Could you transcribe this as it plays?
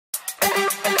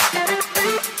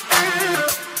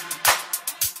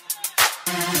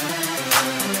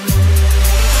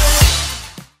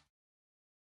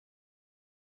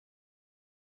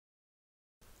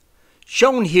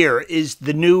Shown here is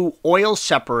the new oil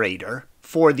separator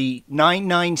for the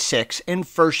 996 and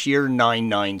first year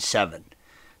 997.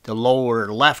 The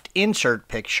lower left insert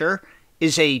picture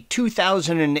is a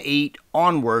 2008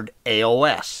 onward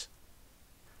AOS.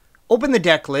 Open the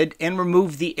deck lid and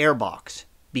remove the airbox.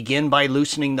 Begin by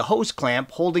loosening the hose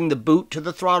clamp holding the boot to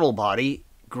the throttle body,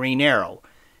 green arrow.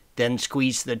 Then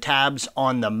squeeze the tabs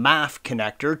on the MAF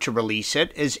connector to release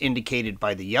it as indicated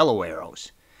by the yellow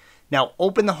arrows. Now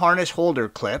open the harness holder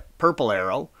clip, purple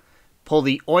arrow, pull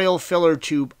the oil filler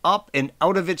tube up and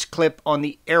out of its clip on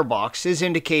the airbox as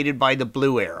indicated by the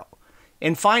blue arrow.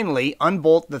 And finally,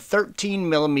 unbolt the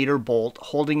 13mm bolt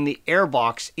holding the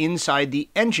airbox inside the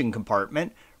engine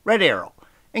compartment, red arrow,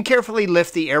 and carefully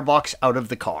lift the airbox out of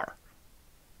the car.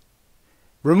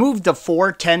 Remove the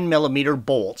 4 10mm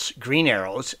bolts, green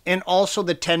arrows, and also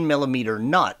the 10mm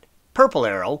nut, purple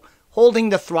arrow, holding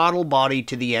the throttle body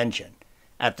to the engine.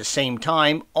 At the same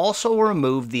time, also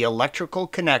remove the electrical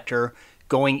connector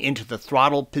going into the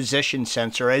throttle position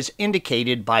sensor as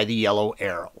indicated by the yellow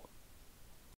arrow.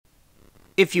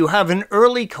 If you have an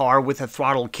early car with a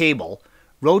throttle cable,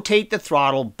 rotate the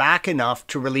throttle back enough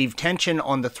to relieve tension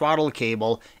on the throttle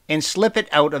cable and slip it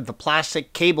out of the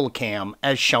plastic cable cam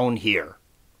as shown here.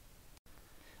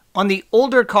 On the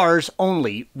older cars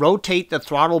only, rotate the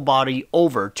throttle body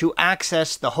over to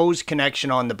access the hose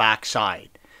connection on the back side.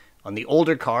 On the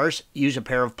older cars, use a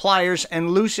pair of pliers and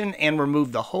loosen and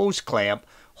remove the hose clamp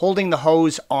holding the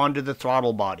hose onto the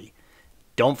throttle body.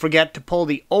 Don't forget to pull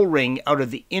the O-ring out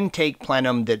of the intake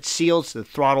plenum that seals the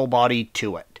throttle body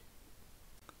to it.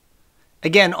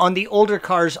 Again, on the older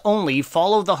cars only,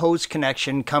 follow the hose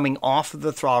connection coming off of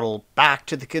the throttle back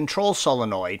to the control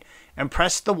solenoid and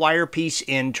press the wire piece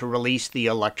in to release the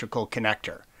electrical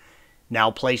connector.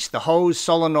 Now place the hose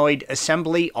solenoid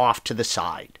assembly off to the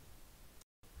side.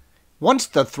 Once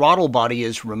the throttle body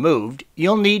is removed,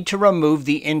 you'll need to remove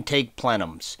the intake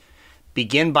plenums.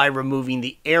 Begin by removing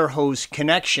the air hose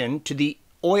connection to the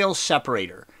oil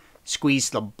separator.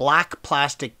 Squeeze the black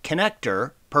plastic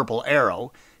connector, purple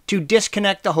arrow, to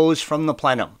disconnect the hose from the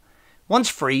plenum. Once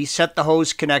free, set the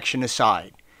hose connection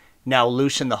aside. Now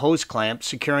loosen the hose clamp,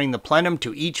 securing the plenum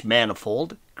to each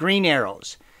manifold, green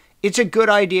arrows. It's a good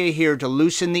idea here to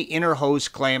loosen the inner hose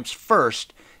clamps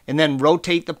first, and then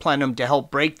rotate the plenum to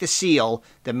help break the seal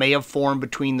that may have formed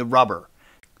between the rubber.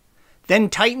 Then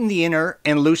tighten the inner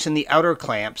and loosen the outer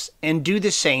clamps and do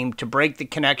the same to break the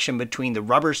connection between the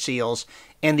rubber seals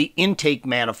and the intake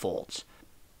manifolds.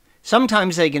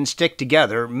 Sometimes they can stick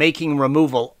together, making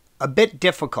removal a bit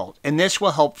difficult, and this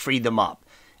will help free them up.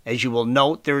 As you will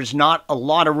note, there is not a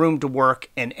lot of room to work,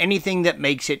 and anything that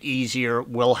makes it easier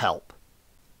will help.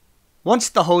 Once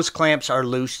the hose clamps are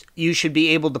loose, you should be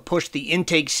able to push the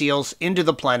intake seals into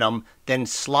the plenum, then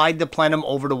slide the plenum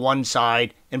over to one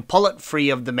side and pull it free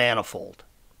of the manifold.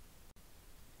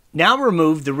 Now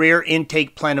remove the rear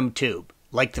intake plenum tube.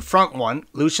 Like the front one,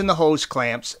 loosen the hose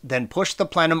clamps, then push the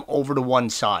plenum over to one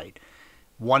side.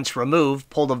 Once removed,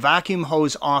 pull the vacuum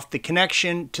hose off the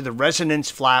connection to the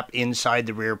resonance flap inside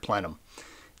the rear plenum.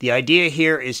 The idea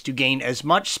here is to gain as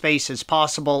much space as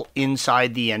possible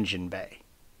inside the engine bay.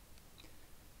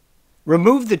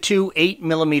 Remove the two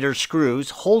 8mm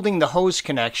screws holding the hose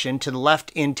connection to the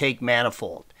left intake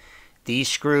manifold. These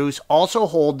screws also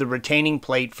hold the retaining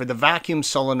plate for the vacuum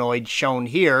solenoid shown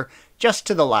here just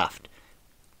to the left.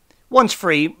 Once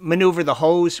free, maneuver the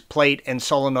hose, plate, and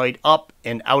solenoid up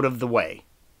and out of the way.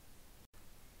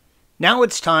 Now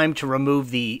it's time to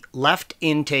remove the left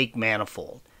intake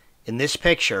manifold. In this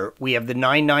picture, we have the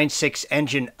 996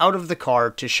 engine out of the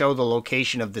car to show the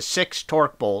location of the 6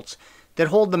 torque bolts that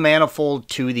hold the manifold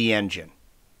to the engine.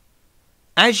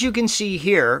 As you can see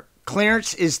here,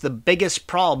 clearance is the biggest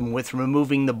problem with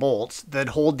removing the bolts that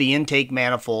hold the intake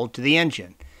manifold to the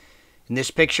engine. In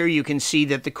this picture, you can see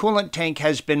that the coolant tank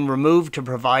has been removed to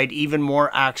provide even more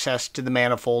access to the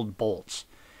manifold bolts.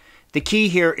 The key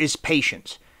here is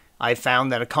patience. I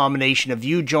found that a combination of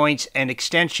U-joints and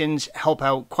extensions help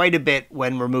out quite a bit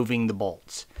when removing the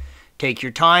bolts. Take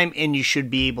your time and you should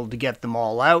be able to get them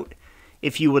all out.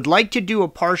 If you would like to do a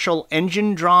partial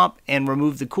engine drop and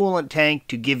remove the coolant tank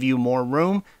to give you more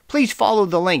room, please follow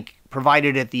the link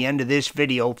provided at the end of this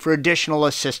video for additional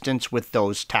assistance with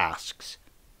those tasks.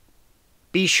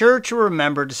 Be sure to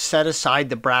remember to set aside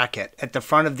the bracket at the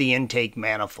front of the intake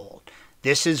manifold.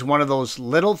 This is one of those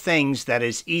little things that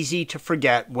is easy to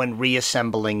forget when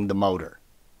reassembling the motor.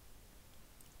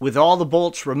 With all the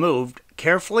bolts removed,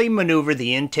 carefully maneuver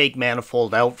the intake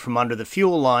manifold out from under the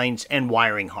fuel lines and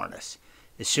wiring harness.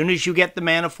 As soon as you get the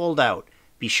manifold out,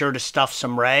 be sure to stuff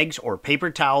some rags or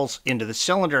paper towels into the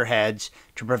cylinder heads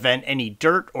to prevent any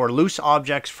dirt or loose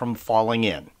objects from falling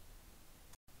in.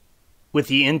 With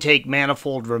the intake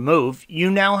manifold removed, you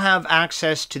now have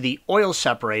access to the oil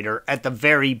separator at the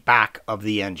very back of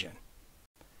the engine.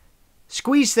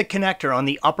 Squeeze the connector on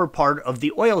the upper part of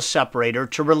the oil separator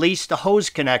to release the hose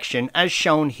connection as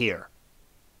shown here.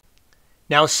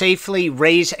 Now safely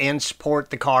raise and support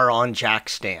the car on jack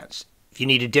stands. If you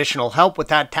need additional help with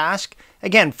that task,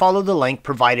 again follow the link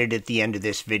provided at the end of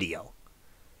this video.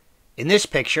 In this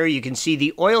picture you can see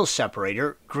the oil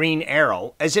separator, green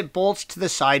arrow, as it bolts to the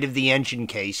side of the engine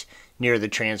case near the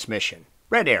transmission,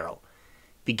 red arrow.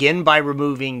 Begin by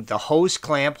removing the hose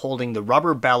clamp holding the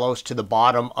rubber bellows to the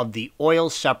bottom of the oil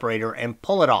separator and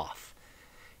pull it off.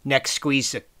 Next,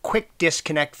 squeeze the quick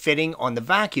disconnect fitting on the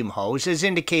vacuum hose as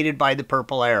indicated by the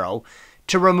purple arrow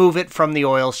to remove it from the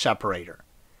oil separator.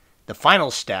 The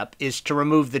final step is to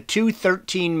remove the two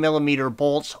 13mm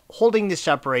bolts holding the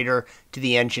separator to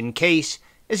the engine case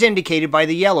as indicated by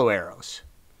the yellow arrows.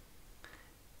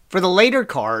 For the later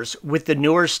cars with the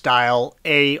newer style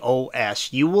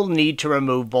AOS, you will need to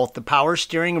remove both the power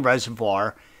steering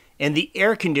reservoir and the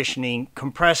air conditioning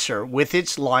compressor with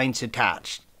its lines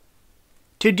attached.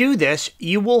 To do this,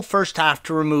 you will first have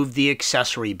to remove the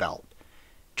accessory belt.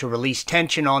 To release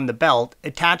tension on the belt,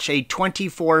 attach a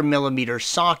 24mm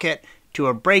socket to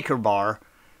a breaker bar,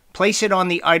 place it on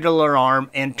the idler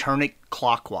arm and turn it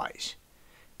clockwise.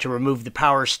 To remove the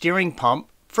power steering pump,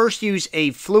 first use a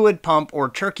fluid pump or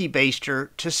turkey baster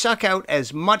to suck out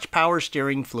as much power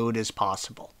steering fluid as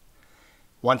possible.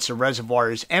 Once the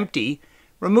reservoir is empty,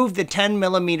 remove the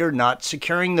 10mm nut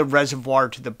securing the reservoir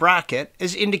to the bracket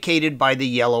as indicated by the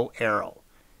yellow arrow.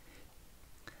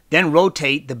 Then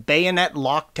rotate the bayonet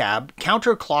lock tab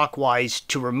counterclockwise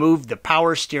to remove the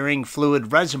power steering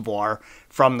fluid reservoir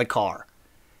from the car.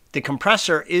 The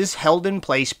compressor is held in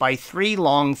place by 3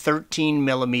 long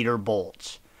 13mm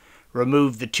bolts.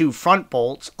 Remove the 2 front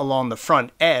bolts along the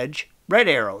front edge, red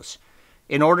arrows.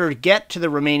 In order to get to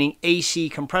the remaining AC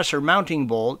compressor mounting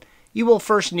bolt, you will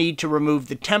first need to remove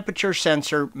the temperature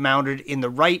sensor mounted in the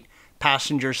right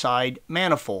passenger side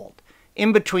manifold,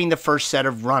 in between the first set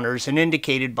of runners and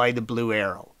indicated by the blue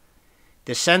arrow.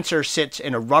 The sensor sits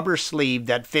in a rubber sleeve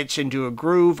that fits into a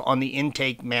groove on the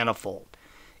intake manifold.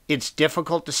 It's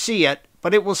difficult to see it,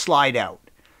 but it will slide out.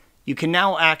 You can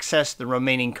now access the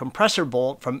remaining compressor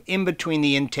bolt from in between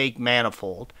the intake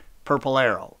manifold, purple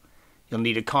arrow. You'll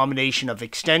need a combination of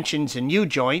extensions and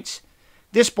U-joints.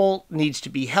 This bolt needs to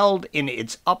be held in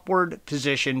its upward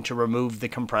position to remove the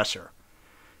compressor.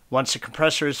 Once the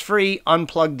compressor is free,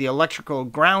 unplug the electrical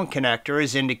ground connector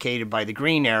as indicated by the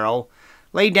green arrow,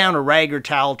 lay down a rag or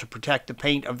towel to protect the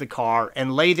paint of the car,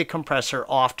 and lay the compressor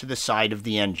off to the side of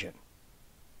the engine.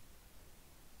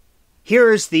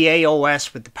 Here is the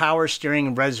AOS with the power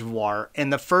steering reservoir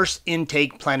and the first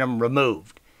intake plenum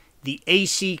removed. The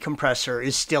AC compressor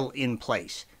is still in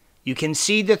place. You can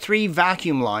see the 3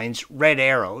 vacuum lines, red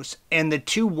arrows, and the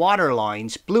 2 water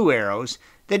lines, blue arrows,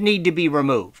 that need to be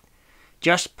removed.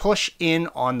 Just push in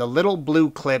on the little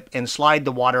blue clip and slide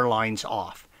the water lines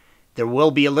off. There will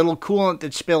be a little coolant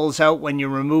that spills out when you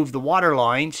remove the water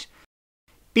lines.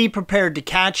 Be prepared to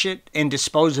catch it and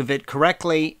dispose of it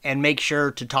correctly, and make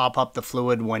sure to top up the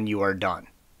fluid when you are done.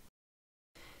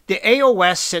 The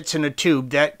AOS sits in a tube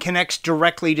that connects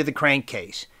directly to the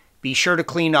crankcase. Be sure to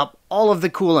clean up all of the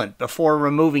coolant before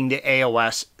removing the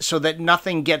AOS so that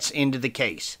nothing gets into the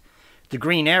case. The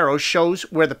green arrow shows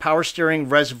where the power steering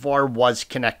reservoir was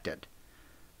connected.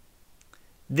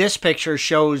 This picture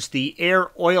shows the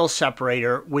air oil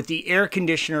separator with the air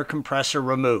conditioner compressor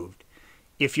removed.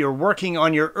 If you're working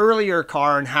on your earlier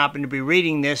car and happen to be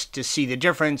reading this to see the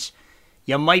difference,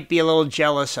 you might be a little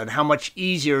jealous on how much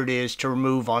easier it is to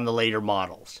remove on the later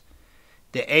models.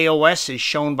 The AOS is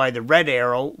shown by the red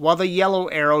arrow, while the yellow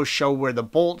arrows show where the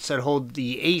bolts that hold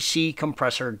the AC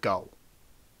compressor go.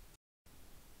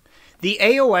 The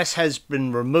AOS has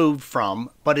been removed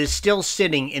from, but is still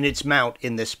sitting in its mount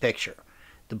in this picture.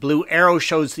 The blue arrow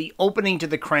shows the opening to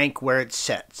the crank where it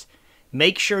sits.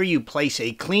 Make sure you place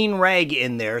a clean rag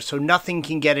in there so nothing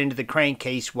can get into the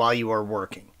crankcase while you are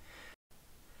working.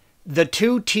 The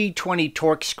 2 T20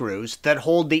 torque screws that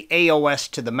hold the AOS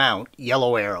to the mount,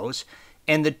 yellow arrows,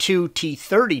 and the 2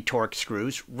 T30 torque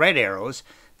screws, red arrows,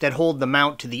 that hold the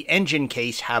mount to the engine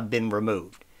case have been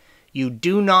removed. You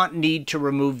do not need to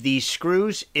remove these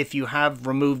screws if you have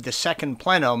removed the second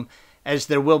plenum, as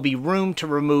there will be room to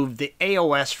remove the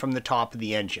AOS from the top of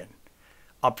the engine.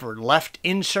 Upper left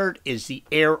insert is the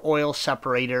air oil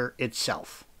separator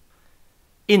itself.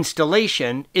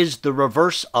 Installation is the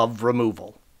reverse of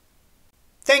removal.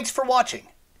 Thanks for watching.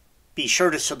 Be sure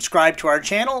to subscribe to our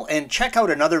channel and check out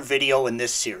another video in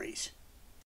this series.